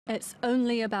It's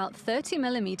only about 30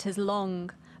 millimeters long,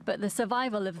 but the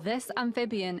survival of this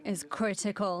amphibian is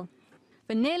critical.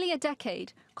 For nearly a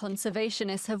decade,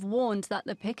 conservationists have warned that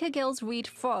the Pickersgill's reed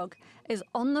frog is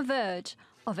on the verge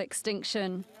of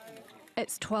extinction.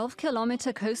 Its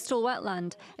 12-kilometer coastal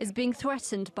wetland is being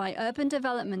threatened by urban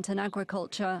development and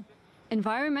agriculture.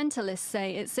 Environmentalists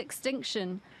say its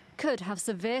extinction could have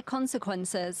severe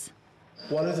consequences.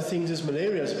 One of the things is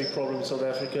malaria is a big problem in South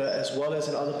Africa as well as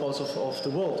in other parts of the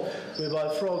world,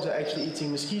 whereby frogs are actually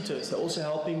eating mosquitoes. They're also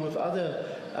helping with other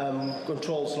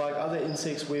controls like other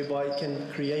insects, whereby it can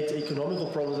create economical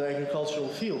problems in the agricultural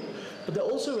field. But they're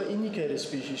also an indicator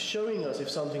species showing us if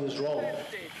something is wrong.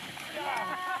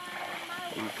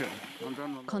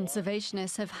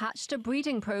 Conservationists have hatched a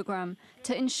breeding program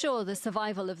to ensure the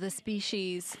survival of the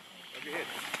species.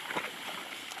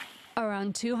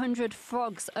 Around 200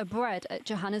 frogs are bred at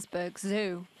Johannesburg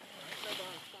Zoo.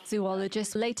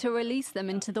 Zoologists later release them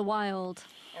into the wild.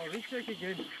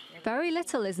 Very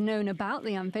little is known about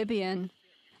the amphibian,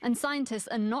 and scientists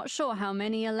are not sure how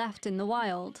many are left in the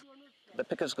wild. The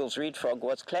Pickersgill's reed frog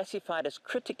was classified as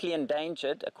critically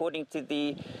endangered according to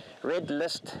the red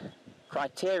list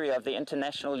criteria of the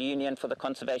International Union for the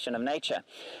Conservation of Nature.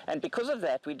 And because of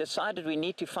that, we decided we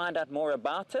need to find out more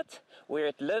about it, where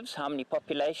it lives, how many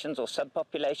populations or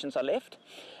subpopulations are left,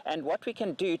 and what we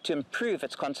can do to improve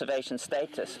its conservation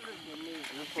status.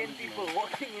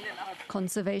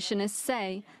 Conservationists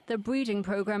say the breeding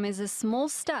program is a small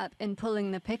step in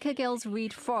pulling the Pickersgill's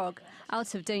reed frog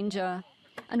out of danger,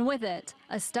 and with it,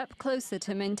 a step closer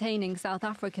to maintaining South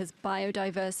Africa's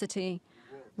biodiversity.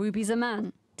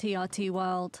 Zaman, TRT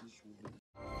World.